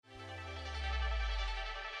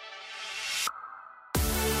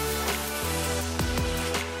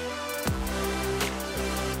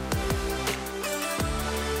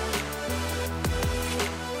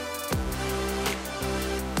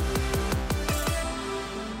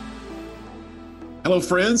Hello,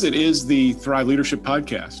 friends. It is the Thrive Leadership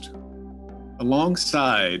Podcast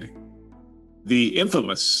alongside the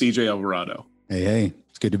infamous CJ Alvarado. Hey,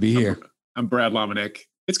 it's good to be here. I'm Brad Lomenick.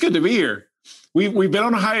 It's good to be here. We've been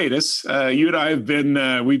on a hiatus. You and I have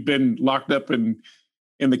been we've been locked up in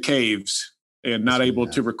the caves and not able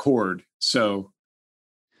to record. So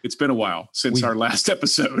it's been a while since our last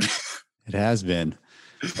episode. It has been,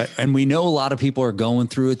 and we know a lot of people are going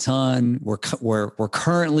through a ton. We're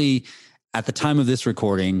currently, at the time of this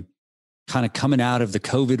recording, kind of coming out of the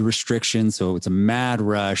COVID restrictions. So it's a mad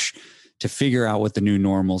rush to figure out what the new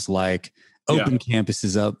normal's like. Open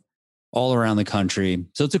campuses up all around the country.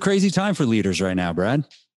 So it's a crazy time for leaders right now, Brad.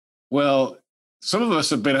 Well, some of us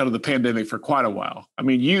have been out of the pandemic for quite a while. I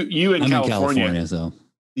mean, you in California, so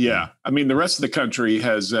yeah. I mean, the rest of the country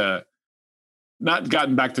has not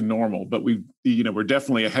gotten back to normal, but we're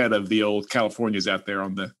definitely ahead of the old Californians out there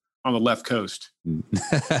on the left coast.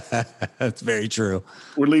 That's very true.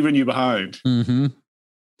 We're leaving you behind. Mm-hmm.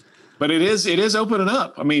 But it is opening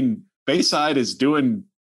up. I mean, Bayside is doing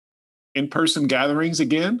in-person gatherings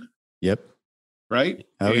again. Yep. Right.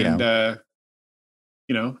 Oh, and,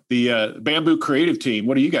 the Bamboo Creative Team,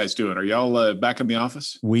 what are you guys doing? Are y'all back in the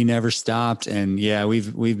office? We never stopped. And yeah,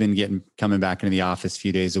 we've been coming back into the office a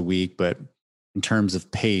few days a week, but in terms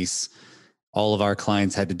of pace, all of our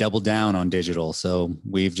clients had to double down on digital. So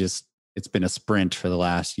it's been a sprint for the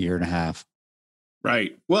last year and a half.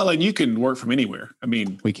 Right. Well, and you can work from anywhere. I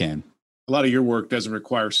mean, we can. A lot of your work doesn't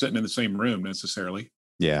require sitting in the same room necessarily.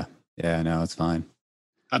 Yeah. Yeah, no, it's fine.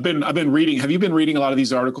 I've been reading. Have you been reading a lot of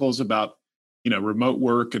these articles about, remote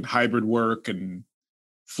work and hybrid work and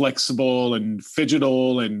flexible and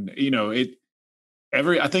phygital and,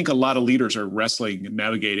 I think a lot of leaders are wrestling and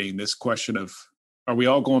navigating this question of, are we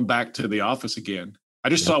all going back to the office again? I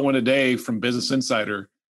just saw one today from Business Insider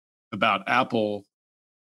about Apple.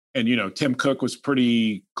 And, Tim Cook was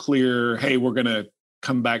pretty clear. Hey, we're going to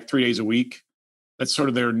come back 3 days a week. That's sort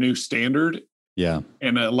of their new standard. Yeah.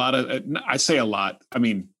 And I say a lot, I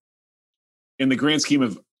mean, in the grand scheme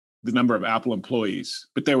of the number of Apple employees,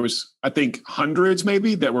 but there was, I think, hundreds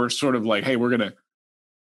maybe that were sort of like, hey, we're going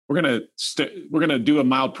to do a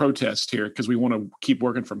mild protest here because we want to keep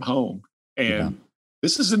working from home. And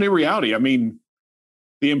this is a new reality. I mean,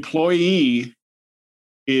 the employee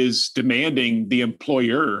is demanding the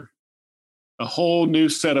employer a whole new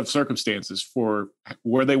set of circumstances for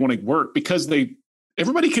where they want to work because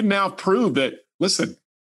everybody can now prove that, listen,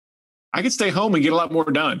 I can stay home and get a lot more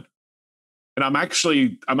done. And I'm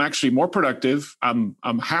actually more productive. I'm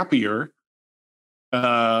happier.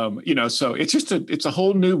 So it's a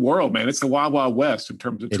whole new world, man. It's the wild, wild west in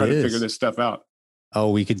terms of trying to figure this stuff out. Oh,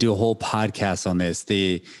 we could do a whole podcast on this.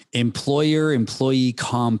 The employer-employee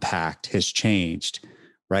compact has changed,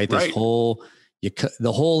 right? The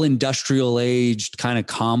whole industrial aged kind of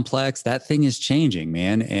complex, that thing is changing,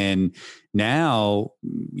 man. And now,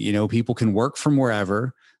 people can work from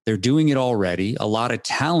wherever. They're doing it already. A lot of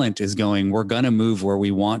talent is going, we're going to move where we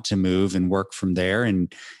want to move and work from there.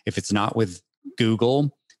 And if it's not with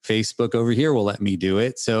Google, Facebook over here will let me do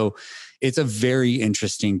it. So it's a very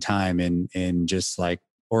interesting time in just like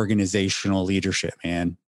organizational leadership,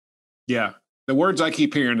 man. Yeah. The words I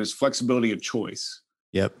keep hearing is flexibility and choice.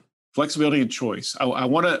 Yep. Flexibility and choice. I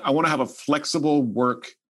want to have a flexible work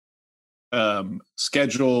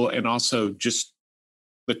schedule, and also just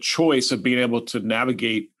the choice of being able to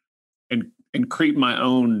navigate and create my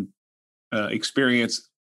own experience.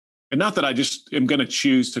 And not that I just am going to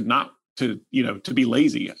choose to be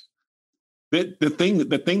lazy.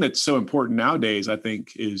 The thing that's so important nowadays, I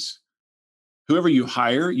think, is whoever you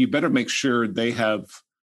hire, you better make sure they have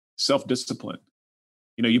self-discipline.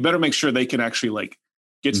 You better make sure they can actually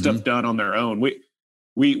get stuff done on their own.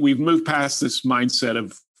 We've moved past this mindset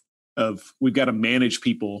of we've got to manage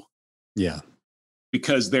people. Yeah.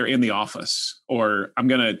 Because they're in the office, or I'm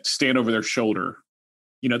going to stand over their shoulder.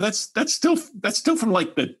 That's still from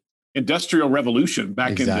like the Industrial Revolution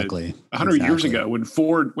back in 100 years ago when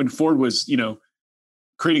Ford was,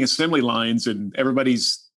 creating assembly lines, and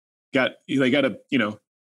everybody's I got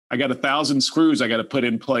 1,000 screws I got to put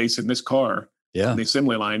in place in this car. Yeah. On the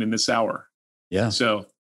assembly line in this hour. Yeah. So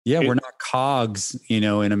we're not cogs, in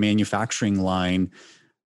a manufacturing line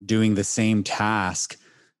doing the same task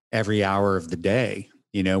every hour of the day.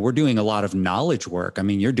 We're doing a lot of knowledge work. I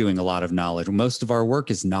mean, you're doing a lot of knowledge. Most of our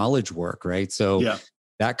work is knowledge work, right? So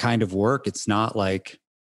that kind of work, it's not like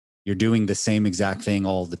you're doing the same exact thing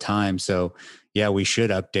all the time. So yeah, we should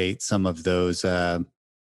update some of those, some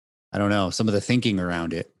of the thinking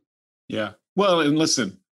around it. Yeah. Well, and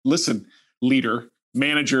listen, leader,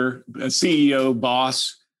 manager, CEO,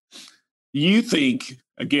 boss, you think,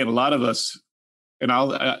 again, a lot of us and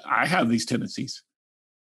I have these tendencies.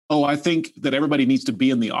 Oh, I think that everybody needs to be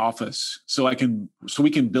in the office so we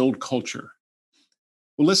can build culture.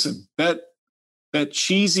 Well, listen, that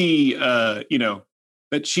cheesy,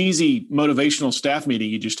 that cheesy motivational staff meeting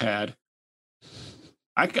you just had.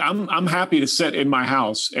 I'm happy to sit in my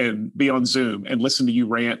house and be on Zoom and listen to you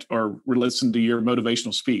rant or listen to your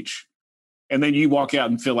motivational speech. And then you walk out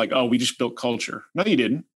and feel like, oh, we just built culture. No, you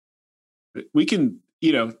didn't. We can,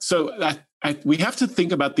 so we have to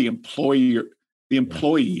think about the employee,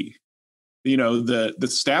 the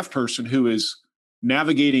staff person who is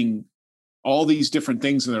navigating all these different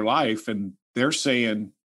things in their life. And they're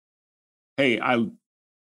saying, hey, I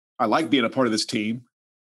like being a part of this team,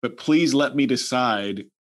 but please let me decide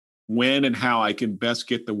when and how I can best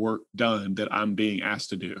get the work done that I'm being asked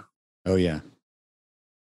to do. Oh yeah.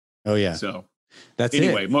 So that's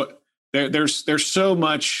anyway, it. There's so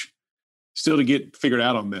much still to get figured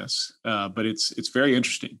out on this, but it's very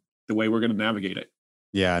interesting the way we're going to navigate it.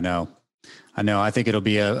 Yeah, I know. I think it'll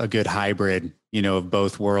be a good hybrid, of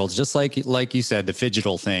both worlds. Just like you said, the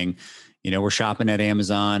phygital thing. We're shopping at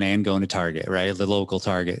Amazon and going to Target, right? The local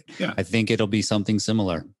Target. Yeah. I think it'll be something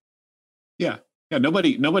similar. Yeah. Yeah.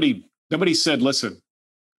 Nobody said, listen,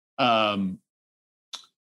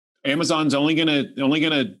 Amazon's only gonna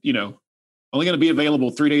be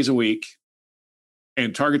available 3 days a week,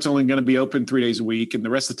 and Target's only going to be open 3 days a week, and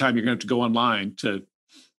the rest of the time you're going to have to go online to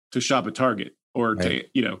shop at Target or right.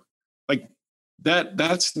 like that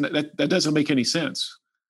doesn't make any sense.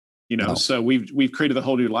 No. So we've created a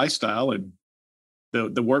whole new lifestyle, and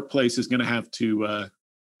the workplace is going to have to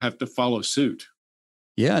follow suit.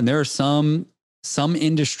 Yeah, and there are some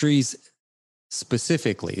industries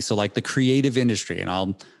specifically. So like the creative industry, and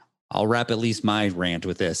I'll wrap at least my rant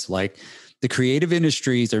with this. Like the creative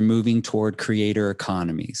industries are moving toward creator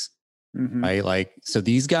economies, right? Like, so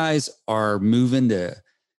these guys are moving to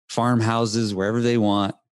farmhouses wherever they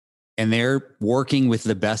want, and they're working with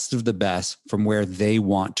the best of the best from where they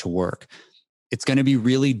want to work. It's going to be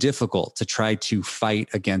really difficult to try to fight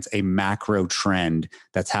against a macro trend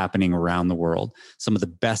that's happening around the world. Some of the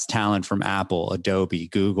best talent from Apple, Adobe,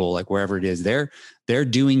 Google, like wherever it is, they're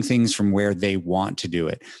doing things from where they want to do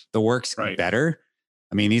it. The work's better.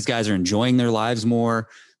 I mean, these guys are enjoying their lives more.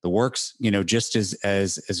 The work's, just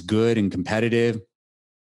as good and competitive.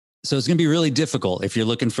 So it's going to be really difficult if you're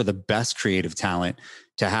looking for the best creative talent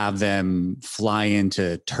to have them fly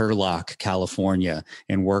into Turlock, California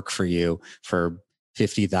and work for you for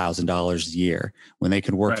 $50,000 a year when they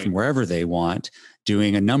can work from wherever they want,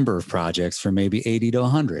 doing a number of projects for maybe 80 to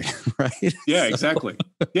 100, right? Yeah, exactly.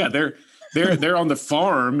 Yeah, they're on the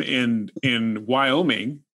farm in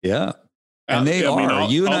Wyoming. Yeah. And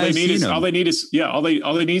all they need is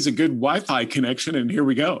a good Wi-Fi connection, and here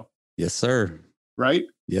we go. Yes, sir. Right?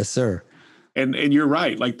 Yes, sir. And you're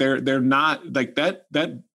right. Like they're not like that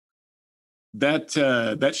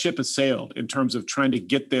ship has sailed in terms of trying to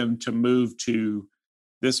get them to move to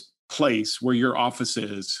this place where your office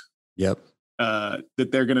is. Yep.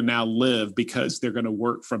 That they're going to now live because they're going to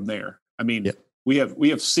work from there. I mean, yep. we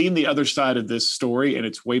have seen the other side of this story, and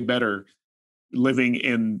it's way better living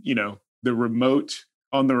in, the remote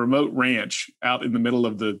ranch out in the middle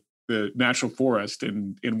of the national forest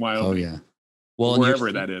in Wyoming. Oh yeah. Well,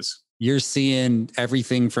 wherever that is. You're seeing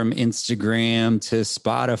everything from Instagram to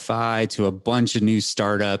Spotify to a bunch of new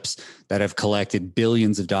startups that have collected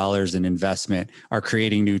billions of dollars in investment are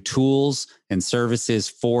creating new tools and services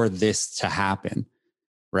for this to happen,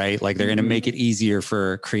 right? Like they're going to make it easier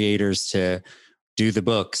for creators to do the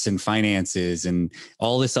books and finances and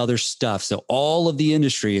all this other stuff. So all of the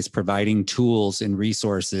industry is providing tools and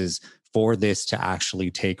resources for this to actually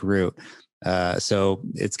take root. So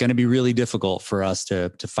it's going to be really difficult for us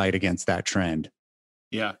to fight against that trend.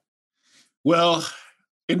 Yeah. Well,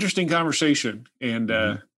 interesting conversation. And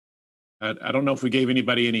I don't know if we gave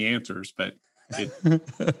anybody any answers, but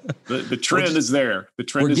the trend is there. The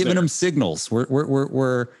trend we're is giving there. them signals.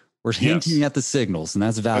 We're hinting at the signals, and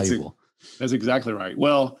that's valuable. That's exactly right.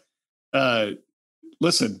 Well,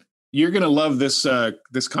 listen, you're going to love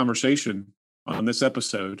this conversation on this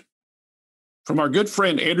episode from our good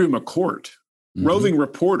friend Andrew McCourt, roving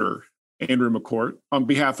reporter Andrew McCourt, on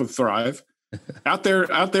behalf of Thrive, out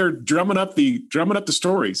there drumming up the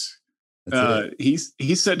stories. He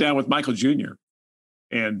sat down with Michael Jr.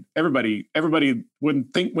 and everybody when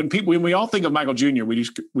we all think of Michael Jr.,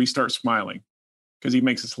 we start smiling because he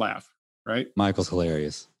makes us laugh, right? Michael's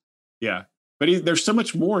hilarious. Yeah, but there's so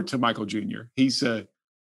much more to Michael Jr. He's an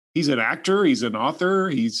actor. He's an author.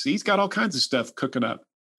 He's got all kinds of stuff cooking up.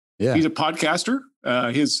 Yeah, he's a podcaster.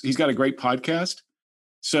 He's got a great podcast.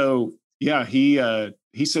 So yeah, he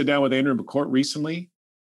he sat down with Andrew McCourt recently,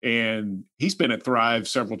 and he's been at Thrive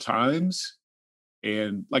several times.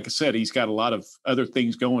 And like I said, he's got a lot of other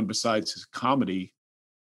things going besides his comedy.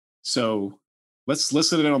 So let's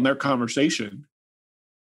listen in on their conversation,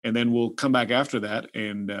 and then we'll come back after that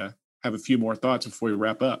and have a few more thoughts before we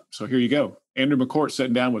wrap up. So here you go. Andrew McCourt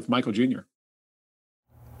sitting down with Michael Jr.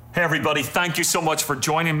 Hey, everybody. Thank you so much for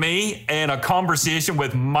joining me in a conversation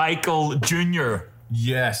with Michael Jr.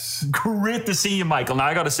 Yes. Great to see you, Michael. Now,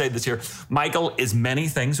 I got to say this here. Michael is many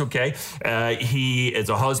things, okay? He is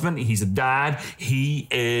a husband. He's a dad. He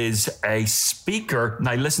is a speaker.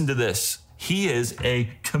 Now, listen to this. He is a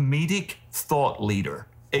comedic thought leader.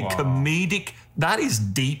 Comedic. That is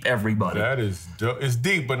deep, everybody. That is, it's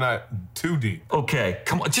deep, but not too deep. Okay,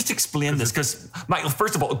 come on, just explain this, because, Michael,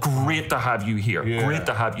 first of all, great to have you here. Yeah. Great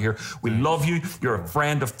to have you here. We love you. You're a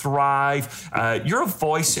friend of Thrive. You're a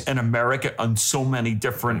voice in America on so many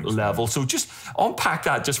different levels. So just unpack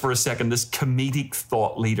that just for a second, this comedic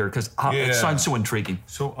thought leader, because it sounds so intriguing.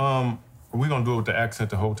 So, are we going to do it with the accent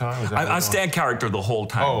the whole time? I stay in character the whole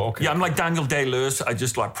time. Oh, okay. Yeah, I'm like Daniel Day-Lewis. I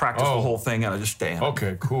just like practice the whole thing and I just stay in.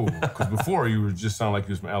 Okay, cool. Because before you were just sound like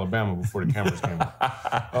you was from Alabama before the cameras came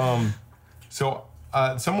on. So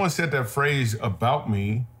someone said that phrase about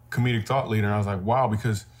me, comedic thought leader, and I was like, wow,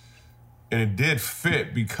 and it did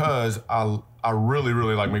fit because I really,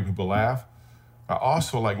 really like making people laugh. I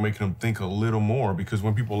also like making them think a little more, because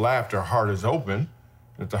when people laugh, their heart is open.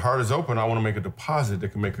 If the heart is open, I want to make a deposit that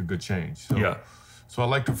can make a good change. So, So I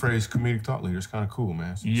like the phrase comedic thought leader. It's kind of cool,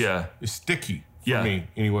 man. It's sticky for me,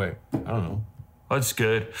 anyway. I don't know. That's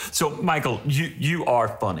good. So, Michael, you are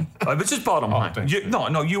funny. It's just bottom line. Thanks,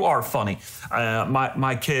 You are funny.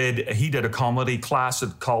 My kid, he did a comedy class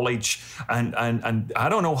at college, and I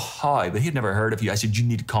don't know how, but he'd never heard of you. I said, you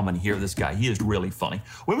need to come and hear this guy. He is really funny.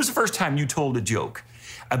 When was the first time you told a joke,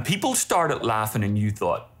 and people started laughing, and you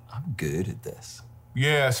thought, I'm good at this?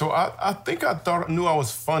 Yeah, so I think I knew I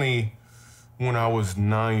was funny when I was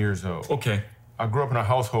 9 years old. Okay. I grew up in a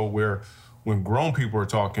household where when grown people are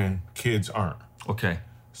talking, kids aren't. Okay.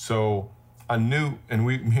 So I knew, and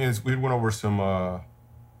we went over some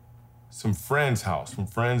friends' house, some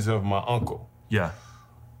friends of my uncle. Yeah.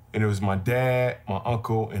 And it was my dad, my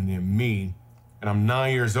uncle, and then me. And I'm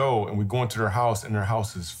 9 years old, and we go into their house, and their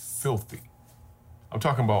house is filthy. I'm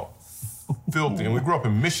talking about filthy. And we grew up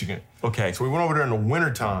in Michigan. Okay. So we went over there in the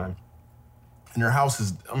wintertime, and their house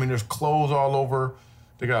is, there's clothes all over.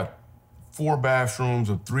 They got 4 bathrooms,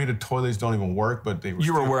 or 3 of the toilets don't even work, but they were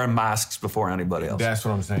You were wearing masks before anybody else. That's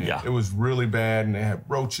what I'm saying. Yeah. It was really bad, and they had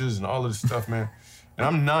roaches and all of this stuff, man. And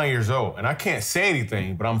I'm 9 years old, and I can't say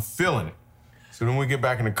anything, but I'm feeling it. So then we get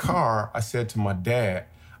back in the car, I said to my dad,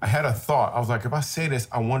 I had a thought. I was like, if I say this,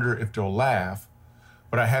 I wonder if they'll laugh,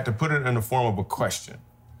 but I had to put it in the form of a question.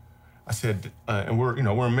 I said, and we're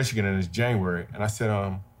in Michigan and it's January. And I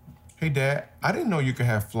said, hey, Dad, I didn't know you could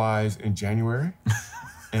have flies in January.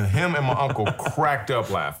 And him and my uncle cracked up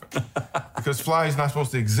laughing because flies not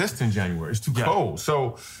supposed to exist in January. It's too cold.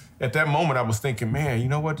 So at that moment, I was thinking, man, you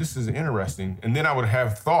know what? This is interesting. And then I would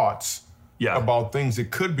have thoughts about things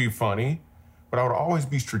that could be funny, but I would always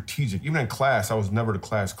be strategic. Even in class, I was never the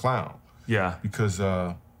class clown. Yeah. Because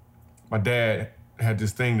my dad had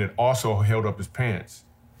this thing that also held up his pants.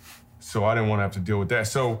 So I didn't want to have to deal with that.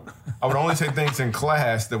 So I would only say things in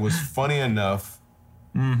class that was funny enough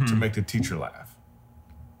to make the teacher laugh.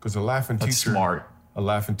 Because a laughing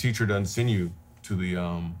teacher doesn't send you to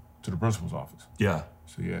the principal's office. Yeah.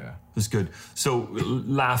 So yeah. That's good. So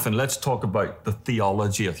laughing, let's talk about the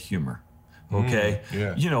theology of humor. Okay.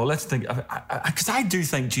 Let's think, because I do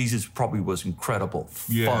think Jesus probably was incredible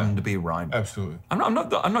fun to be around. Absolutely. I'm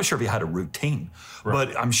not sure if he had a routine,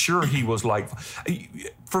 but I'm sure he was like,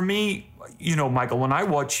 for me, Michael, when I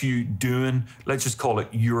watch you doing, let's just call it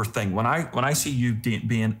your thing. When I see you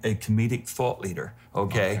being a comedic thought leader,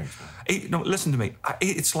 okay, listen to me.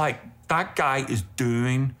 It's like that guy is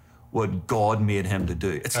doing what God made him to do.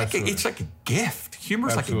 It's like a gift.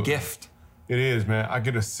 Humor's like a gift. It is, man. I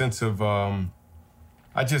get a sense of,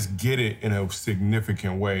 I just get it in a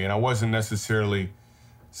significant way. And I wasn't necessarily,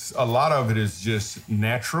 a lot of it is just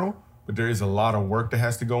natural, but there is a lot of work that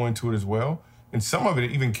has to go into it as well. And some of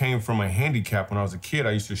it even came from a handicap. When I was a kid,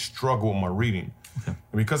 I used to struggle with my reading. Okay.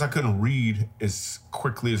 And because I couldn't read as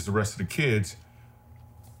quickly as the rest of the kids,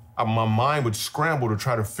 my mind would scramble to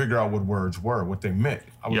try to figure out what words were, what they meant.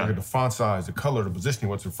 I would look at the font size, the color, the positioning,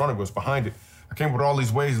 what's in front of it, what's behind it. I came up with all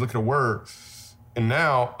these ways to look at a word, and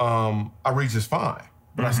now I read just fine.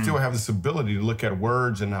 But I still have this ability to look at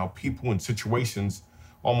words and how people and situations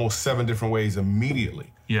almost 7 different ways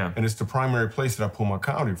immediately. Yeah. And it's the primary place that I pull my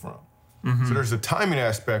comedy from. So there's a timing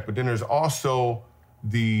aspect, but then there's also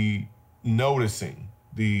the noticing,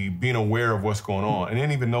 the being aware of what's going on, and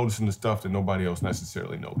then even noticing the stuff that nobody else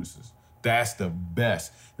necessarily notices. That's the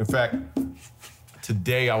best. In fact,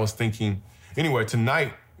 today I was thinking, anyway,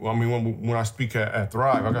 tonight, I mean, when I speak at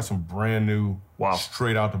Thrive, I got some brand new,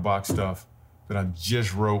 straight out the box stuff that I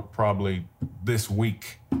just wrote probably this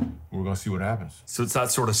week. We're gonna see what happens. So it's that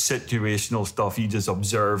sort of situational stuff. You just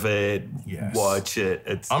observe it, watch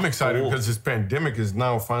it. I'm excited because this pandemic is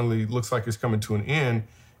now finally looks like it's coming to an end,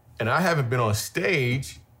 and I haven't been on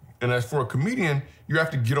stage. And as for a comedian, you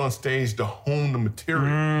have to get on stage to hone the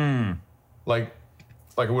material. Like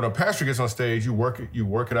when a pastor gets on stage, you work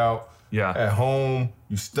it out. Yeah. At home,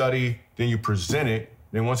 you study, then you present it.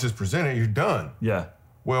 Then once it's presented, you're done. Yeah.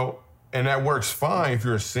 Well, and that works fine if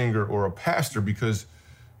you're a singer or a pastor because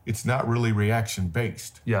it's not really reaction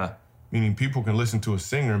based. Yeah. Meaning people can listen to a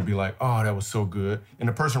singer and be like, oh, that was so good. And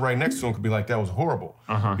the person right next to him could be like, that was horrible.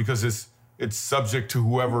 Because it's subject to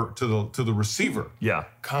whoever, to the receiver. Yeah.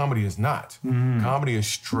 Comedy is not. Comedy is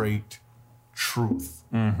straight truth.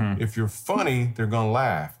 If you're funny, they're gonna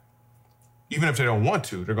laugh. Even if they don't want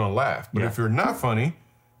to, they're gonna laugh. But if you're not funny,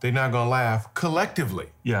 they're not gonna laugh collectively.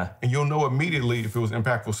 Yeah. And you'll know immediately if it was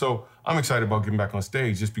impactful. So I'm excited about getting back on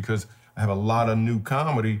stage just because I have a lot of new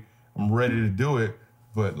comedy. I'm ready to do it,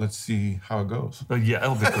 but let's see how it goes. Yeah,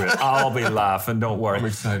 it'll be great. I'll be laughing, don't worry. I'm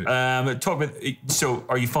excited. So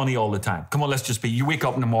are you funny all the time? Come on, let's just be, you wake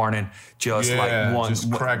up in the morning, just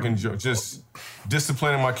cracking jokes, just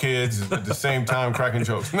disciplining my kids at the same time cracking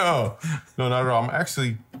jokes. No, not at all. I'm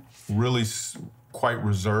actually really quite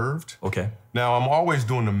reserved. Okay. Now, I'm always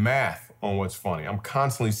doing the math on what's funny. I'm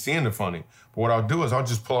constantly seeing the funny. But what I'll do is I'll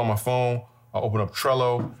just pull out my phone, I'll open up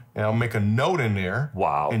Trello, and I'll make a note in there.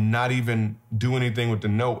 Wow. And not even do anything with the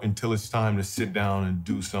note until it's time to sit down and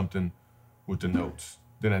do something with the notes.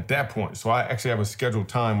 Then at that point, so I actually have a scheduled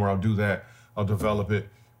time where I'll do that, I'll develop it,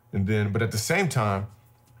 and then, but at the same time,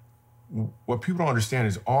 what people don't understand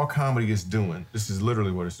is all comedy is doing, this is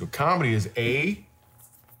literally what it's doing. Comedy is A,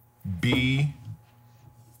 B,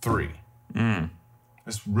 3.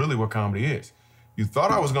 That's really what comedy is. You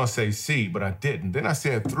thought I was gonna say C, but I didn't. Then I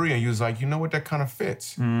said 3, and you was like, you know what, that kind of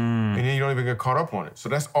fits. And then you don't even get caught up on it. So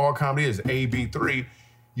that's all comedy is, A, B, 3.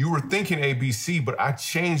 You were thinking A, B, C, but I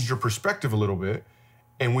changed your perspective a little bit.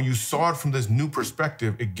 And when you saw it from this new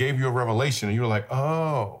perspective, it gave you a revelation. And you were like,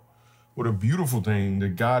 oh, what a beautiful thing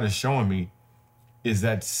that God is showing me is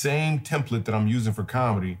that same template that I'm using for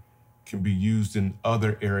comedy can be used in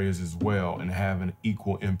other areas as well and have an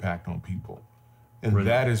equal impact on people. And really?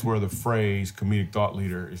 That is where the phrase comedic thought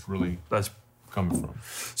leader is really coming from.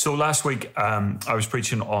 So last week, I was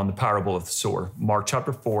preaching on the parable of the sower. Mark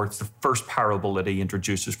chapter 4, it's the first parable that he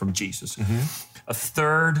introduces from Jesus. A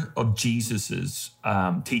third of Jesus's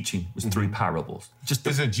teaching was 3 parables.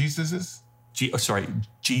 Is it Jesus's?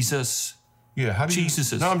 Jesus. Yeah, how do you?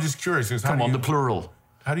 Jesus's. No, I'm just curious. The plural.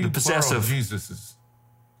 How do you the possessive Jesus's?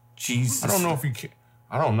 Jesus. I don't know if you can.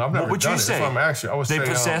 I don't know. I've never what would done you it. say? That's what I'm actually. I would say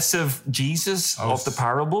possessive Jesus of the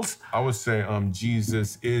parables. I would say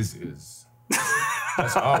Jesus is.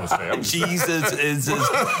 That's what I would say. Jesus is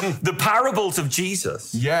the parables of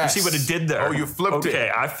Jesus. Yes. You see what it did there? Oh, you flipped it.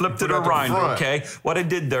 Okay, I flipped it around. Okay, what I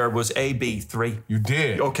did there was A, B, 3. You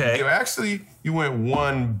did. Okay. Actually, you went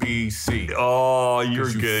 1, B, C. Oh,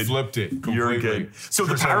 you're good. You flipped it completely. You're good. So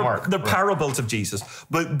the parables of Jesus.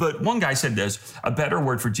 But one guy said this, a better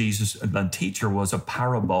word for Jesus than teacher was a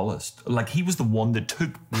parabolist. Like he was the one that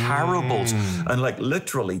took parables and like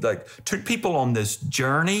literally like took people on this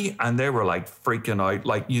journey and they were like freaking out.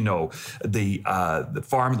 Like, you know, the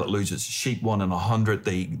farmer that loses sheep 1 in 100,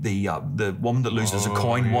 the woman that loses a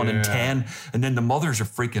coin 1 in 10. And then the mothers are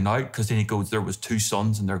freaking out because then he goes, there was 2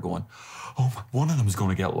 sons and they're going, oh, one of them is going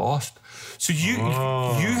to get lost. So you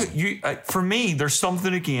for me, there's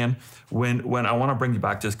something again when I want to bring you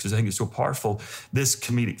back to this because I think it's so powerful. This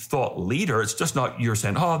comedic thought leader, it's just not you're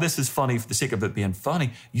saying, oh, this is funny for the sake of it being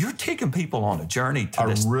funny. You're taking people on a journey to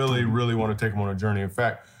this. I really, really want to take them on a journey. In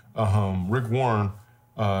fact, Rick Warren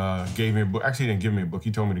gave me a book. Actually, he didn't give me a book.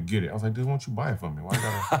 He told me to get it. I was like, dude, why don't you buy it for me? Why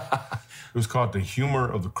gotta? It was called The Humor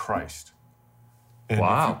of the Christ. And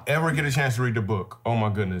wow. If you ever get a chance to read the book, oh my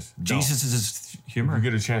goodness. Jesus is his humor. If you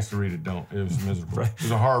get a chance to read it, don't. It was miserable. Right. It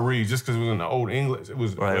was a hard read just because it was in the old English. It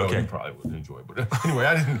was, right, okay. You probably wouldn't enjoy it. But anyway,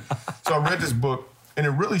 I didn't. So I read this book, and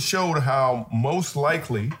it really showed how most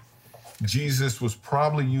likely Jesus was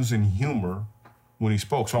probably using humor when he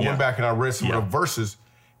spoke. So I went back and I read some of the verses,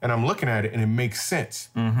 and I'm looking at it, and it makes sense.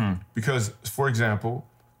 Because, for example,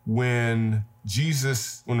 when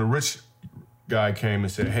the rich guy came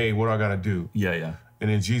and said, hey, what do I got to do? Yeah. And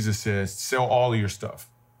then Jesus says, sell all of your stuff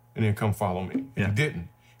and then come follow me. And he didn't.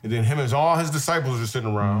 And then him and all his disciples are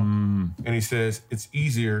sitting around. And he says, it's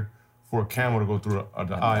easier for a camel to go through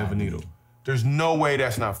the eye of a needle. There's no way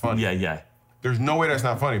that's not funny. Yeah. There's no way that's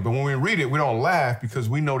not funny. But when we read it, we don't laugh because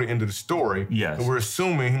we know the end of the story. Yes. And we're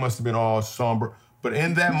assuming he must have been all somber. But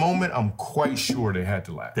in that moment, I'm quite sure they had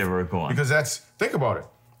to laugh. They were going. Because think about it.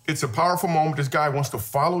 It's a powerful moment. This guy wants to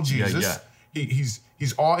follow Jesus. Yeah.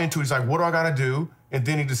 He's all into it. He's like, what do I got to do? And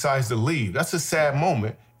then he decides to leave. That's a sad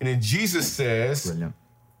moment. And then Jesus says, Brilliant.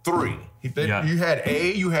 3. You had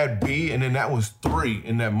A, you had B, and then that was 3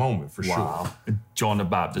 in that moment for sure. John the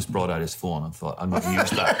Baptist brought out his phone and thought, I'm going to use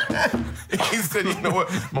that. He said, you know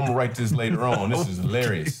what? I'm going to write this later on. This is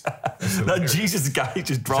hilarious. That Jesus guy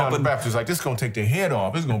just dropping. John the Baptist was like, this is going to take their head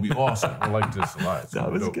off. It's going to be awesome. I like this a lot.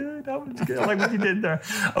 That was good. I like what you did there.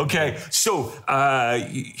 Okay, so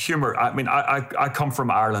humor. I mean, I come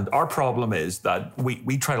from Ireland. Our problem is that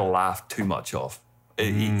we try to laugh too much off.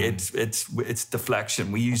 It's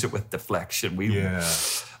deflection. We use it with deflection.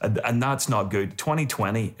 And that's not good.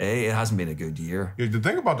 2020, it hasn't been a good year. Yeah, the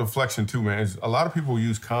thing about deflection too, man, is a lot of people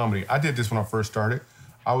use comedy. I did this when I first started.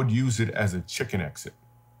 I would use it as a chicken exit.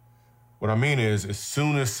 What I mean is, as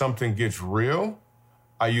soon as something gets real,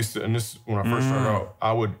 I used to, and this when I first started out,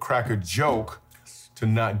 I would crack a joke to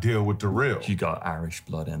not deal with the real. You got Irish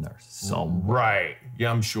blood in there somewhere. Right. Yeah,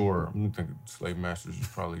 I'm sure. I'm thinking slave masters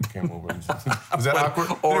probably came over. Was that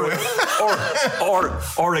awkward?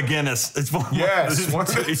 Or a Guinness. It's one. Yes, one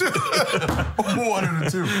of the two. One of the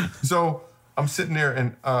two. So I'm sitting there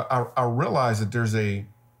and I realize that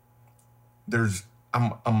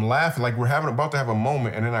I'm laughing like we're about to have a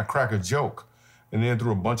moment, and then I crack a joke, and then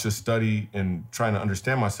through a bunch of study and trying to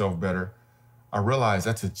understand myself better, I realized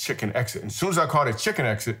that's a chicken exit. And as soon as I caught a chicken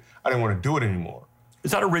exit, I didn't want to do it anymore.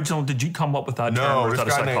 Is that original? Did you come up with that term?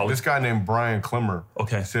 No, this guy named Brian Clemmer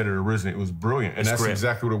said it originally. It was brilliant. And that's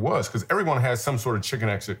exactly what it was. Because everyone has some sort of chicken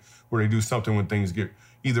exit where they do something when things get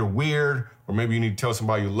either weird or maybe you need to tell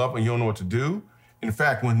somebody you love and you don't know what to do. In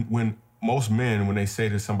fact, when most men, when they say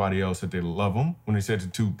to somebody else that they love them, when they say to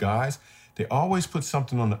two guys, they always put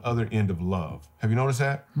something on the other end of love. Have you noticed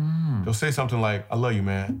that? They'll say something like, I love you,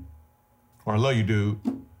 man. Or I love you, dude.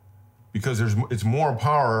 Because it's more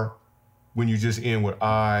power when you just end with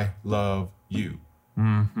I love you.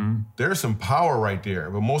 There's some power right there.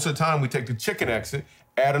 But most of the time we take the chicken exit,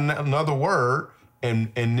 add another word,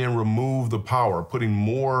 and then remove the power, putting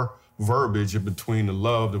more verbiage in between the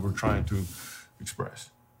love that we're trying to express.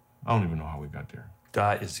 I don't even know how we got there.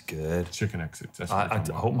 That is good. Chicken exits. That's I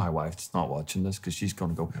hope my wife's not watching this because she's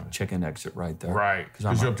going to go chicken exit right there. Right.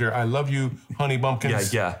 Because you're up there, I love you, honey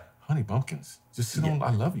bumpkins. Yeah. Honey bumpkins. Just sit on,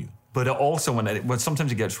 I love you. But also when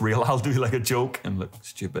sometimes it gets real, I'll do like a joke and look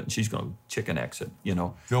stupid, and she's going to chicken exit, you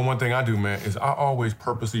know. You know, one thing I do, man, is I always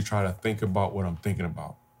purposely try to think about what I'm thinking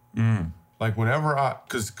about. Like whenever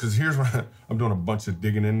because here's what, I'm doing a bunch of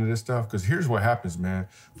digging into this stuff, because here's what happens, man.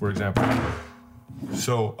 For example,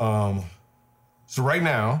 so right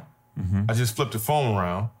now, I just flipped the phone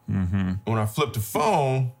around. And when I flipped the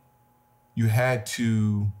phone, you had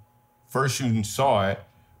to, first you saw it,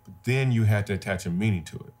 but then you had to attach a meaning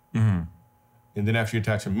to it. And then after you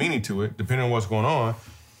attach a meaning to it, depending on what's going on,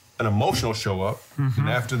 an emotion will show up. And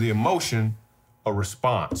after the emotion, a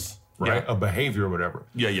response, right? A behavior or whatever.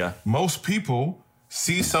 Yeah. Most people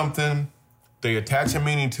see something, they attach a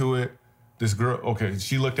meaning to it. This girl, okay,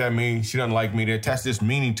 she looked at me, she doesn't like me. They attach this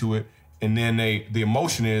meaning to it. And then the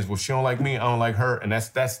emotion is, well, she don't like me, I don't like her. And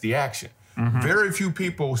that's the action. Very few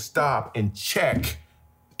people stop and check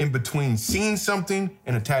in between seeing something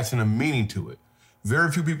and attaching a meaning to it.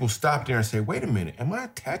 Very few people stop there and say, wait a minute, am I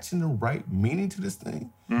attaching the right meaning to this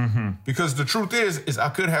thing? Because the truth is I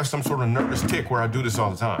could have some sort of nervous tick where I do this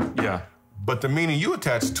all the time. Yeah. But the meaning you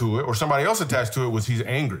attached to it or somebody else attached to it was he's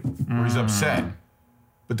angry or he's upset.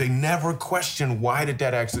 But they never question why did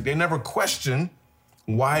that actually, they never question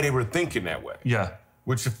why they were thinking that way. Yeah.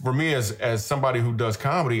 Which for me as somebody who does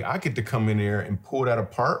comedy, I get to come in there and pull that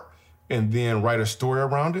apart and then write a story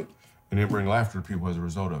around it and then bring laughter to people as a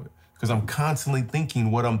result of it. Because I'm constantly thinking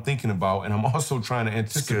what I'm thinking about, and I'm also trying to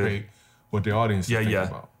anticipate what the audience is thinking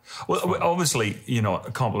about. Well, obviously, you know, a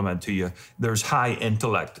compliment to you. There's high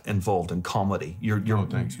intellect involved in comedy.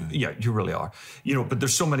 Thanks, man. Yeah, you really are. You know, but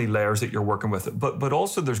there's so many layers that you're working with. But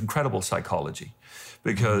also there's incredible psychology,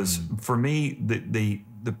 because for me, the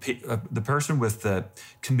person with the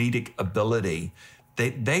comedic ability,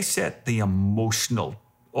 they set the emotional.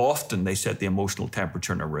 Often they set the emotional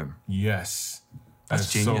temperature in a room. Yes,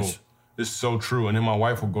 that's genius. It's so true. And then my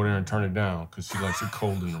wife will go there and turn it down because she likes it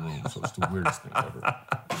cold in the room. So it's the weirdest thing ever.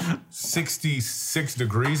 66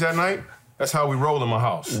 degrees at night. That's how we roll in my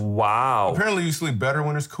house. Wow. Apparently you sleep better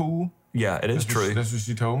when it's cool. Yeah, it is true. That's what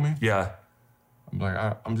she told me? Yeah. I'm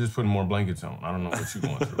like, I'm just putting more blankets on. I don't know what you're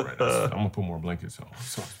going through right now. I'm going to put more blankets on.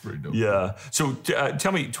 So it's pretty dope. Yeah. So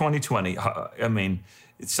tell me, 2020, I mean,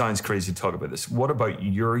 it sounds crazy to talk about this. What about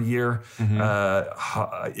your year?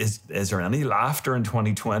 Mm-hmm. Is there any laughter in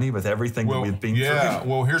 2020 with everything that we've been through? Yeah.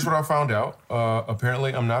 Well, here's what I found out.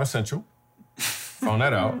 Apparently, I'm not essential. Found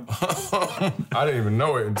that out. I didn't even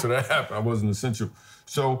know it until that happened. I wasn't essential.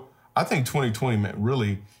 So I think 2020 meant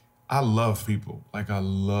really, I love people. Like I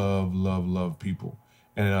love people.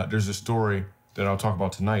 And there's a story that I'll talk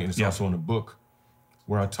about tonight, and it's also in the book,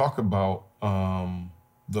 where I talk about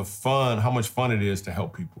the fun, how much fun it is to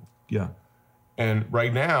help people. Yeah. And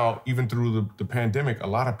right now, even through the pandemic, a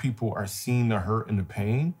lot of people are seeing the hurt and the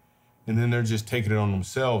pain, and then they're just taking it on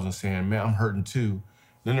themselves and saying, man, I'm hurting too.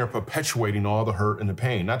 Then they're perpetuating all the hurt and the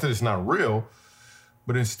pain. Not that it's not real,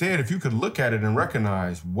 but instead, if you could look at it and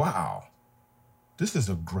recognize, wow, this is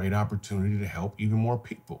a great opportunity to help even more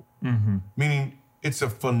people. Mm-hmm. Meaning it's a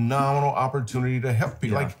phenomenal opportunity to help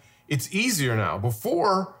people. Yeah. Like it's easier now.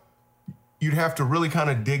 Before, you'd have to really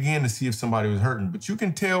kind of dig in to see if somebody was hurting. But you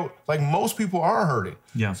can tell, like most people are hurting.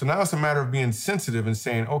 Yeah. So now it's a matter of being sensitive and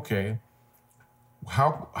saying, okay,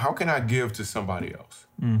 how can I give to somebody else?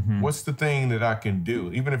 Mm-hmm. What's the thing that I can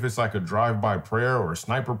do? Even if it's like a drive-by prayer or a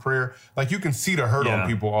sniper prayer, like you can see the hurt on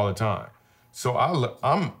people all the time. So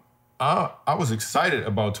I was excited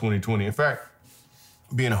about 2020. In fact,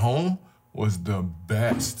 being home was the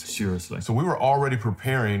best. Seriously. So we were already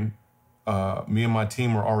preparing, me and my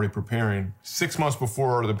team were already preparing 6 months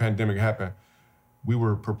before the pandemic happened. We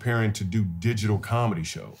were preparing to do digital comedy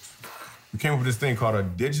shows. We came up with this thing called a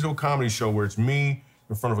digital comedy show where it's me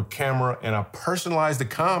in front of a camera and I personalized the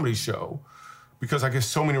comedy show because I get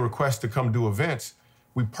so many requests to come do events.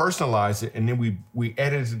 We personalized it and then we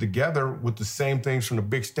edited it together with the same things from the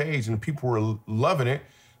big stage and the people were loving it.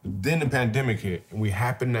 Then the pandemic hit and we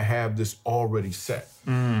happened to have this already set.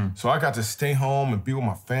 So I got to stay home and be with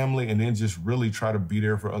my family and then just really try to be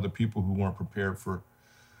there for other people who weren't prepared for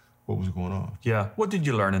what was going on. Yeah. What did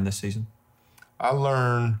you learn in this season? I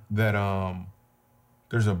learned that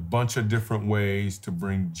there's a bunch of different ways to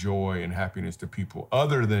bring joy and happiness to people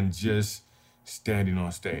other than just standing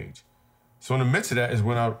on stage. So in the midst of that is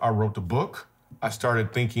when I wrote the book. I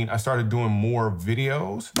started doing more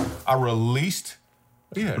videos. I released,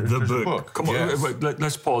 there's a book. Come on, wait,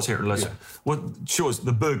 let's pause here. Show us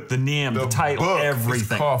the book, the name, the title, everything.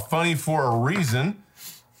 It's called Funny for a Reason.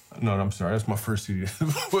 No, I'm sorry, that's my first CD.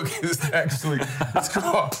 The book is it's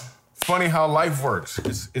called Funny How Life Works.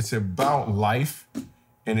 It's about life,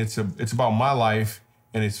 and it's about my life,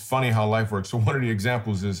 and it's funny how life works. So one of the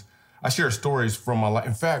examples is I share stories from my life.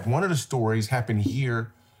 In fact, one of the stories happened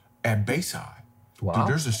here at Bayside. Wow. Dude,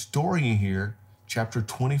 there's a story in here, chapter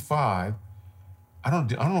 25. I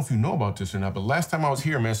don't know if you know about this or not, but last time I was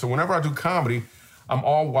here, man, so whenever I do comedy,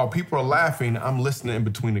 while people are laughing, I'm listening in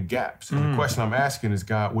between the gaps. And the question I'm asking is,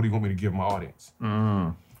 God, what do you want me to give my audience?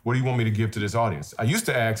 What do you want me to give to this audience? I used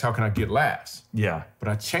to ask, how can I get laughs? Yeah. But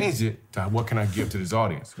I changed it to what can I give to this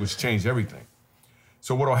audience, which changed everything.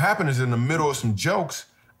 So what'll happen is in the middle of some jokes,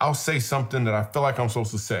 I'll say something that I feel like I'm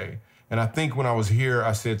supposed to say. And I think when I was here,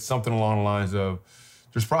 I said something along the lines of,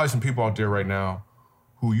 there's probably some people out there right now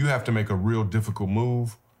who you have to make a real difficult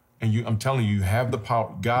move. And I'm telling you, you have the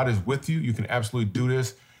power. God is with you. You can absolutely do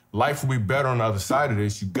this. Life will be better on the other side of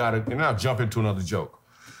this. You got it. And then I'll jump into another joke.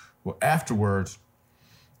 Well, afterwards,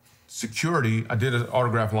 security, I did an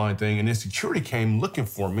autograph line thing, and then security came looking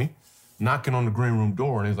for me, knocking on the green room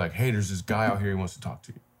door, and he's like, hey, there's this guy out here who wants to talk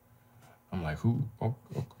to you. I'm like, who? Oh,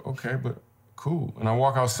 okay, but cool. And I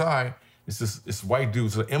walk outside, it's this white dude,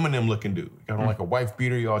 it's an Eminem looking dude. He got on like a wife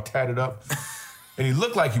beater, he all tatted up. And he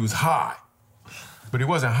looked like he was high, but he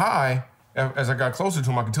wasn't high. As I got closer to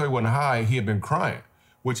him, I could tell he wasn't high, he had been crying,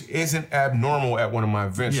 which isn't abnormal at one of my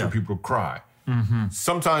events for people to cry. Mm-hmm.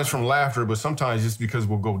 Sometimes from laughter, but sometimes just because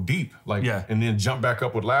we'll go deep, and then jump back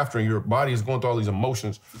up with laughter, and your body is going through all these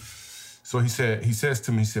emotions. So he says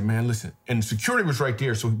to me, he said, man, listen, and security was right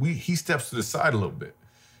there, so he steps to the side a little bit,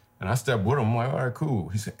 and I step with him. I'm like, all right, cool.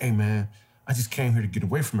 He said, hey, man, I just came here to get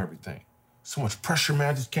away from everything. So much pressure, man.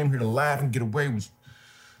 I just came here to laugh and get away with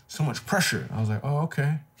so much pressure. I was like, oh,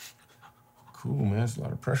 okay, cool, man. There's a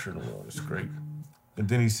lot of pressure in the world. It's great. And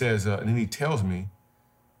then he says, and then he tells me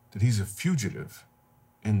that he's a fugitive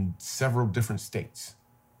in several different states.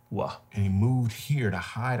 Wow. And he moved here to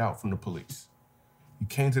hide out from the police. He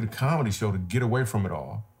came to the comedy show to get away from it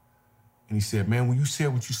all. And he said, man, when you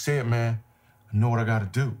said what you said, man, I know what I gotta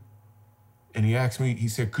do. And he asked me, he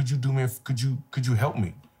said, could you help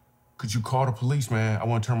me? Could you call the police, man? I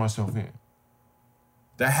wanna turn myself in.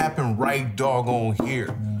 That happened right doggone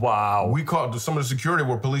here. Wow. We called some of the security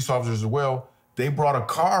were police officers as well. They brought a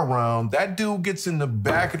car around. That dude gets in the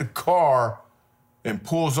back of the car and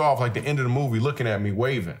pulls off like the end of the movie, looking at me,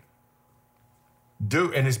 waving.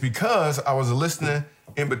 Dude, and it's because I was listening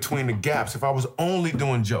in between the gaps. If I was only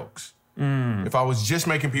doing jokes, if I was just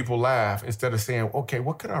making people laugh instead of saying, okay,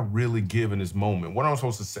 what could I really give in this moment? What am I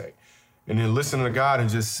supposed to say? And then listening to God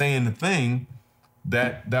and just saying the thing,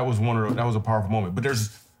 that was a powerful moment. But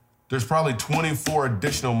there's probably 24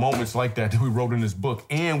 additional moments like that we wrote in this book,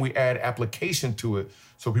 and we add application to it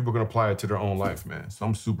so people can apply it to their own life, man. So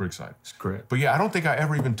I'm super excited. It's great. But yeah, I don't think I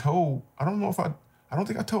ever even told, I don't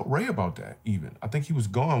think I told Ray about that even. I think he was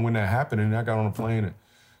gone when that happened, and I got on a plane.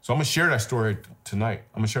 So I'm gonna share that story tonight.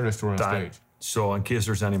 I'm gonna share that story on stage. So in case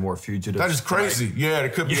there's any more fugitives. That is crazy. Right? Yeah, there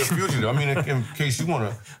could be a fugitive. I mean, in case you want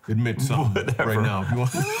to admit something right now. If you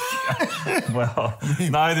want. Well,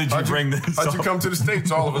 now that you bring this How'd you come to the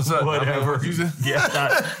States all of a sudden? Whatever. Yeah,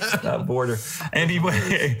 that border.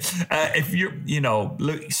 Anyway, if you're,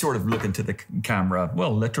 sort of looking to the camera,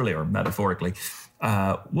 well, literally or metaphorically,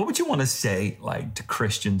 what would you want to say, like, to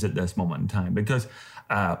Christians at this moment in time? Because,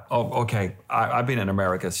 I've been in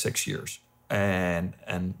America 6 years, and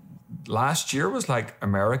last year was like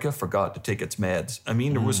America forgot to take its meds. I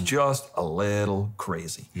mean, it was just a little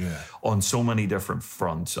crazy on so many different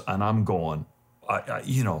fronts. And I'm going,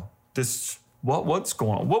 what's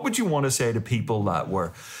going on? What would you want to say to people that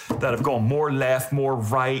have gone more left, more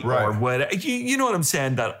right. Or whatever? You know what I'm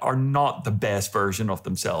saying? That are not the best version of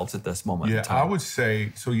themselves at this moment in time. I would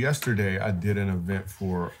say, so yesterday I did an event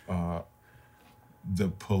for the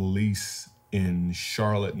police in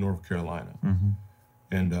Charlotte, North Carolina. Mm-hmm.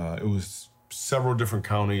 And it was several different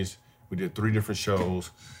counties. We did 3 different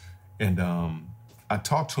shows. And I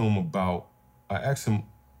talked to them I asked them,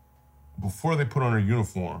 before they put on their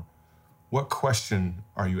uniform, what question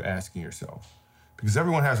are you asking yourself? Because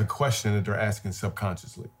everyone has a question that they're asking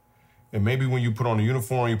subconsciously. And maybe when you put on the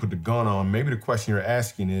uniform, you put the gun on, maybe the question you're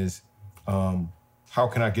asking is, how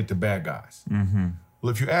can I get the bad guys? Mm-hmm.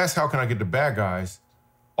 Well, if you ask, how can I get the bad guys,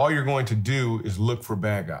 all you're going to do is look for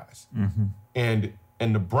bad guys. Mm-hmm.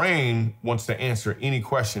 And the brain wants to answer any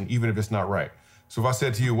question, even if it's not right. So if I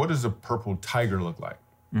said to you, what does a purple tiger look like?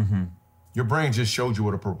 Mm-hmm. Your brain just showed you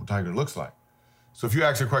what a purple tiger looks like. So if you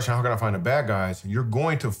ask the question, how can I find the bad guys? You're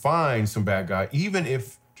going to find some bad guy, even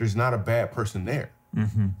if there's not a bad person there.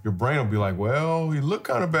 Mm-hmm. Your brain will be like, well, you look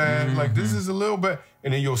kind of bad. Mm-hmm. Like, this is a little bit.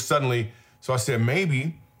 And then you'll suddenly, so I said,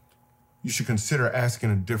 maybe you should consider asking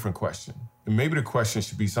a different question. And maybe the question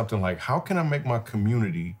should be something like, how can I make my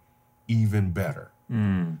community even better?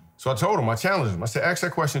 Mm. So I told him, I challenged him. I said, ask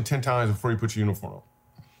that question 10 times before you put your uniform on.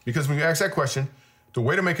 Because when you ask that question, the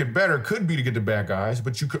way to make it better could be to get the bad guys,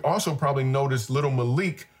 but you could also probably notice little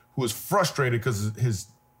Malik, who is frustrated because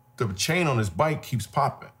the chain on his bike keeps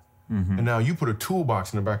popping. Mm-hmm. And now you put a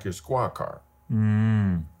toolbox in the back of your squad car.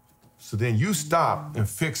 Mm. So then you stop and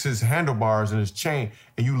fix his handlebars and his chain,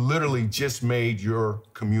 and you literally just made your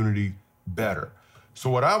community better. So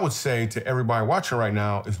what I would say to everybody watching right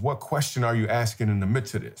now is, what question are you asking in the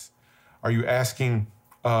midst of this? Are you asking,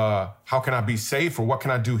 how can I be safe, or what can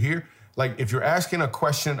I do here? Like, if you're asking a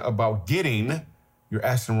question about getting, you're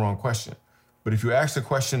asking the wrong question. But if you ask a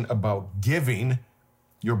question about giving,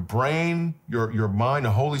 your brain, your mind,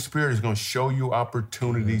 the Holy Spirit is going to show you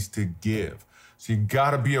opportunities to give. So you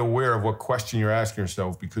got to be aware of what question you're asking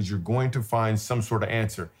yourself, because you're going to find some sort of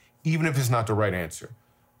answer, even if it's not the right answer.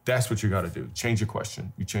 That's what you got to do. Change your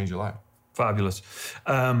question. You change your life. Fabulous.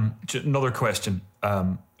 Another question.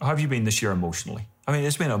 How have you been this year emotionally? I mean,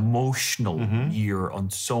 it's been an emotional year on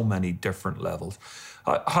so many different levels.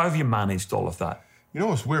 How have you managed all of that? You know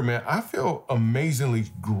what's weird, man? I feel amazingly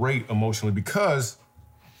great emotionally because,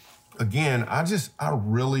 again, I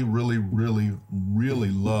really, really, really, really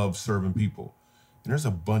love serving people. And there's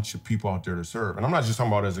a bunch of people out there to serve. And I'm not just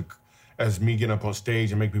talking about as me getting up on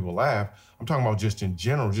stage and make people laugh. I'm talking about just in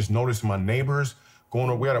general, just noticing my neighbors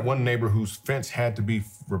going. We had one neighbor whose fence had to be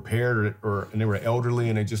repaired, and they were elderly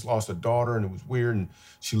and they just lost a daughter, and it was weird, and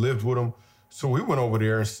she lived with them. So we went over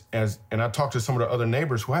there and I talked to some of the other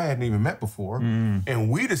neighbors who I hadn't even met before, and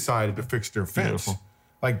we decided to fix their fence. Beautiful.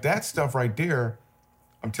 Like, that stuff right there,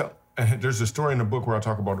 there's a story in the book where I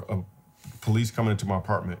talk about police coming into my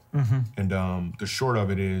apartment, and the short of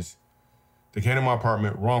it is, they came to my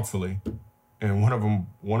apartment wrongfully, and one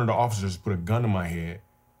of the officers put a gun to my head,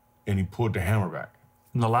 and he pulled the hammer back.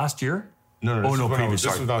 In the last year? No. This was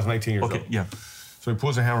when I was 19 years old. Okay, yeah. So he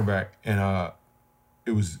pulls the hammer back, and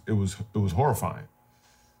it was horrifying.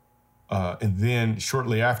 And then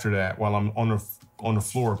shortly after that, while I'm on the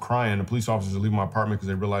floor crying, the police officers are leaving my apartment because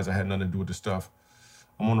they realized I had nothing to do with the stuff.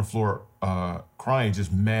 I'm on the floor crying,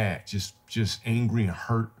 just mad, just angry and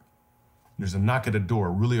hurt. There's a knock at the door,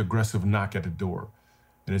 a really aggressive knock at the door.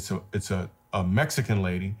 And it's a Mexican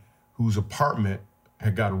lady whose apartment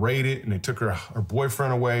had got raided and they took her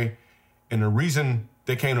boyfriend away. And the reason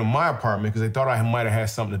they came to my apartment because they thought I might have had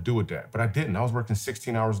something to do with that. But I didn't. I was working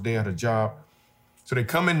 16 hours a day at a job. So they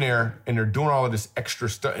come in there and they're doing all of this extra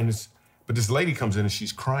stuff. But this lady comes in and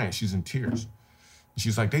she's crying. She's in tears. And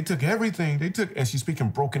she's like, they took everything. And she's speaking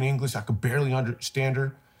broken English. I could barely understand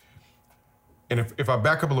her. And if I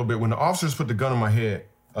back up a little bit, when the officers put the gun on my head,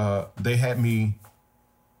 I didn't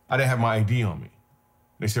have my ID on me.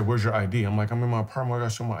 They said, where's your ID? I'm like, I'm in my apartment. What I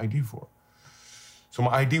gotta show my ID for? So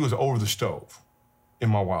my ID was over the stove in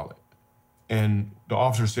my wallet. And the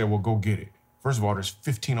officer said, well, go get it. First of all, there's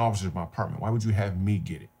 15 officers in my apartment. Why would you have me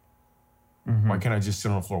get it? Mm-hmm. Why can't I just sit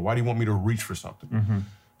on the floor? Why do you want me to reach for something? Mm-hmm.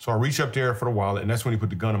 So I reach up there for the wallet, and that's when he put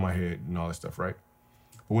the gun in my head and all that stuff, right?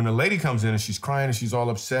 But when the lady comes in and she's crying and she's all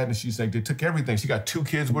upset and she's like, they took everything. She got 2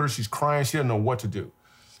 kids with her. She's crying. She doesn't know what to do.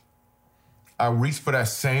 I reached for that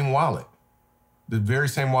same wallet, the very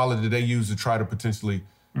same wallet that they used to try to potentially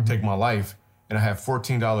take my life. And I had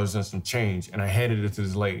 $14 and some change, and I handed it to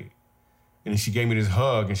this lady. And she gave me this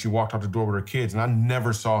hug, and she walked out the door with her kids, and I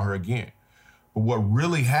never saw her again. But what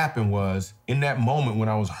really happened was, in that moment when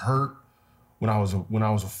I was hurt, when I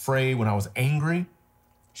was afraid, when I was angry,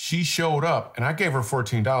 she showed up, and I gave her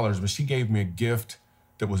 $14, but she gave me a gift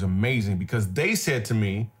that was amazing because they said to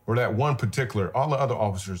me, or that one particular, all the other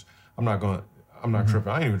officers, I'm not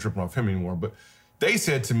tripping. I ain't even tripping off him anymore, but they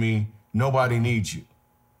said to me, nobody needs you.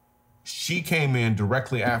 She came in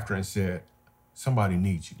directly after and said, somebody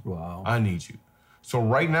needs you. Wow. I need you. So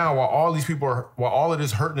right now, while all of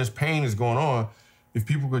this hurt and this pain is going on, if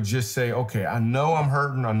people could just say, okay, I know I'm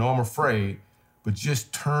hurting, I know I'm afraid, but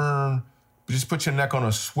just put your neck on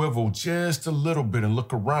a swivel just a little bit and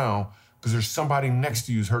look around because there's somebody next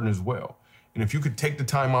to you who's hurting as well. And if you could take the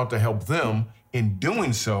time out to help them, in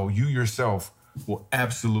doing so, you yourself will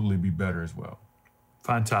absolutely be better as well.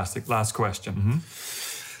 Fantastic. Last question. Mm-hmm.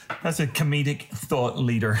 As a comedic thought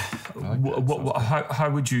leader, how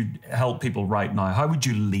would you help people right now? How would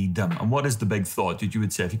you lead them? And what is the big thought that you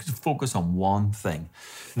would say if you could focus on one thing?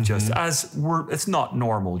 Just as it's not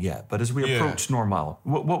normal yet, but as we approach normal,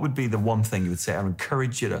 what would be the one thing you would say? I would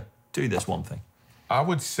encourage you to do this one thing. I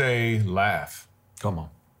would say laugh. Come on.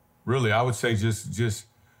 Really, I would say just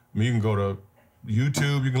you can go to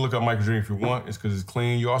YouTube, you can look up Michael Jr. if you want. It's because it's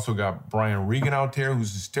clean. You also got Brian Regan out there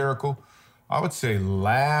who's hysterical. I would say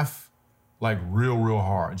laugh like real, real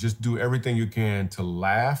hard. Just do everything you can to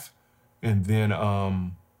laugh and then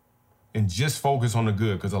and just focus on the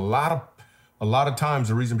good. Because a lot of times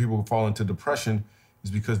the reason people fall into depression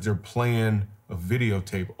is because they're playing a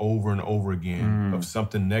videotape over and over again of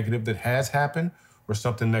something negative that has happened or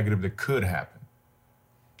something negative that could happen.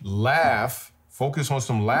 Laugh, focus on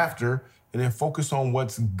some laughter, and then focus on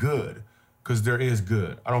what's good. Because there is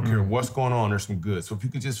good. I don't care what's going on, there's some good. So if you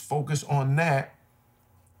could just focus on that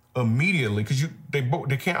immediately, because they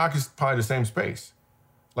can't occupy the same space.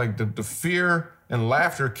 Like the fear and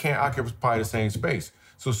laughter can't occupy the same space.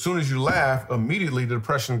 So as soon as you laugh, immediately the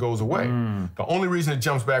depression goes away. The only reason it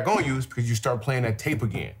jumps back on you is because you start playing that tape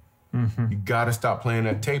again. You gotta stop playing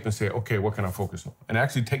that tape and say, okay, what can I focus on? And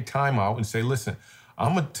actually take time out and say, listen,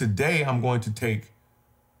 today I'm going to take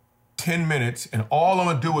 10 minutes, and all I'm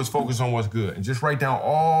gonna do is focus on what's good and just write down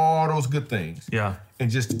all those good things. Yeah. And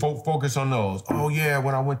just focus on those. Oh yeah,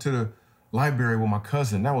 when I went to the library with my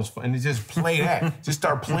cousin, that was fun. And just play that. Just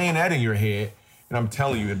start playing that in your head. And I'm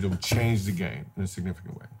telling you, it'll change the game in a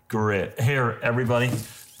significant way. Great. Here, everybody,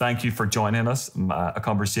 thank you for joining us. A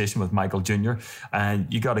conversation with Michael Jr.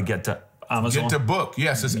 And you got to get to Amazon. Get the book.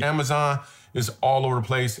 Yes, it's Amazon. It's all over the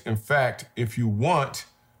place. In fact, if you want,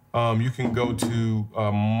 you can go to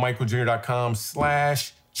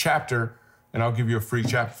michaeljr.com/chapter, and I'll give you a free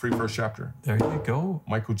first chapter. There you go.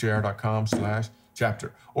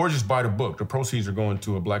 michaeljr.com/chapter. Or just buy the book. The proceeds are going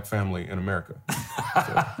to a black family in America.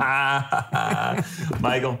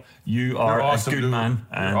 Michael, you are awesome, a good dude. man.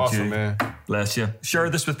 You're awesome, man. Bless you. Share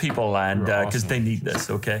this with people, and because they need this,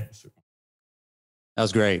 okay? That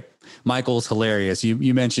was great. Michael's hilarious.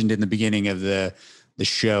 You mentioned in the beginning of the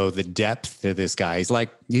show the depth of this guy.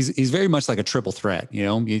 He's very much like a triple threat. You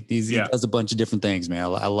know, he does a bunch of different things, man.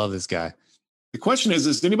 I love this guy. The question is,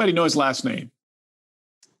 does anybody know his last name?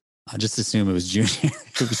 I just assume it was Junior.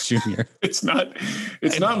 It was Junior. It's not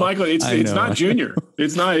Michael. It's not Junior.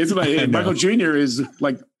 It's not Michael Jr. is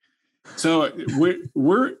like. So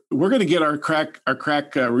we're going to get our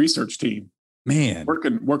crack research team, man,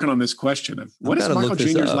 working on this question of what is Michael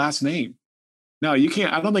Jr.'s last name. No, you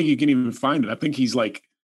can't. I don't think you can even find it. I think he's like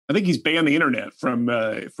I think he's banned the internet from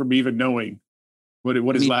even knowing what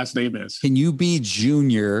his last name is. Can you be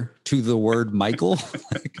junior to the word Michael?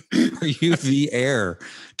 Are you the heir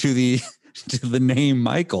to the name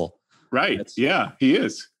Michael? Right. Yeah, he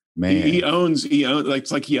is. Man, he owns like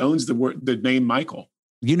it's like he owns the name Michael.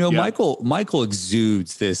 You know, yeah. Michael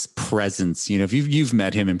exudes this presence. You know, if you've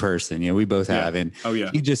met him in person, you know, we both have, and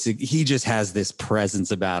he just has this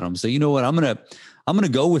presence about him. So you know what, I'm gonna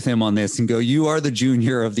go with him on this and go, you are the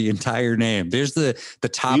junior of the entire name. There's the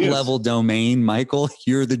top level domain, Michael.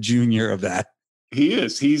 You're the junior of that. He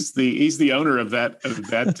is. He's the owner of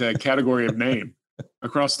that category of name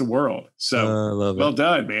across the world. So well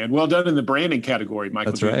done, man. Well done in the branding category,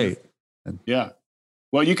 Michael. That's right. Yeah.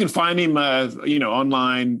 Well, you can find him,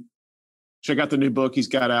 online. Check out the new book he's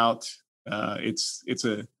got out. It's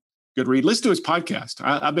a good read. Listen to his podcast.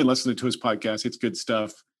 I've been listening to his podcast. It's good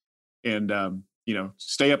stuff. And,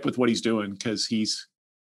 stay up with what he's doing, because he's,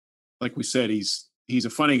 like we said, he's a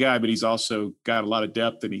funny guy, but he's also got a lot of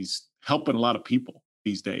depth, and he's helping a lot of people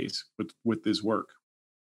these days with his work.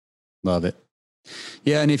 Love it.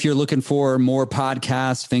 Yeah. And if you're looking for more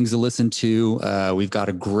podcasts, things to listen to, we've got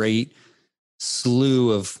a great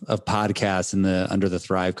slew of podcasts under the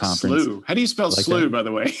Thrive Conference. Slew. How do you spell like slew, by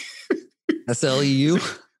the way? SLEU?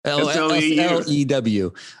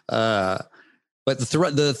 SLEW. But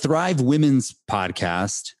the Thrive Women's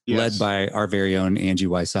podcast, led by our very own Angie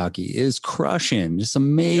Wysocki, is crushing. Just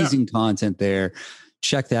amazing content there.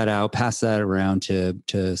 Check that out. Pass that around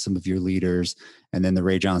to some of your leaders. And then the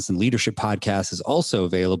Ray Johnson Leadership Podcast is also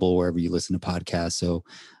available wherever you listen to podcasts. So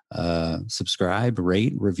subscribe,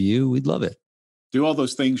 rate, review. We'd love it. Do all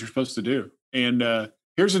those things you're supposed to do. And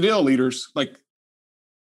here's the deal, leaders. Like,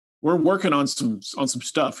 we're working on some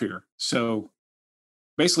stuff here. So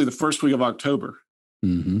basically the first week of October,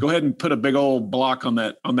 go ahead and put a big old block on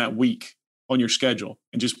that week on your schedule,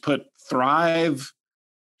 and just put Thrive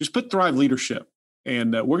Leadership.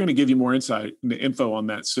 And we're going to give you more insight and info on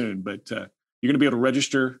that soon, but you're going to be able to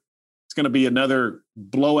register. It's going to be another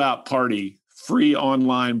blowout party. Free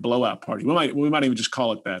online blowout party. We might even just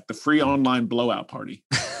call it that. The free online blowout party.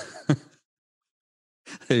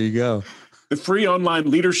 There you go. The free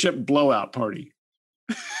online leadership blowout party.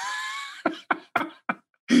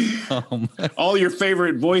 All your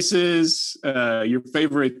favorite voices, your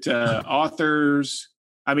favorite authors.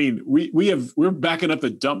 I mean, we're backing up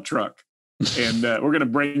the dump truck, and we're going to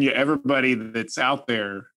bring you everybody that's out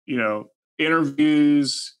there. You know,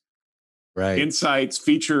 interviews. Right. Insights,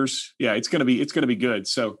 features. Yeah, it's gonna be good.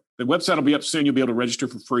 So the website will be up soon. You'll be able to register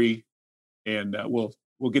for free, and we'll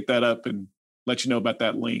get that up and let you know about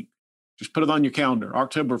that link. Just put it on your calendar.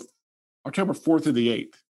 October 4th through the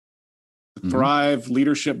 8th. The Thrive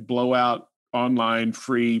Leadership Blowout Online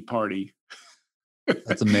Free Party.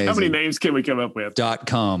 That's amazing. How many names can we come up with?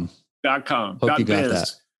 .com. Hope you got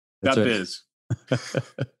that. That's .biz.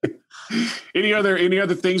 Any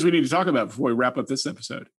other things we need to talk about before we wrap up this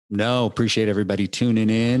episode? No, appreciate everybody tuning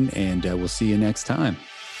in, and we'll see you next time.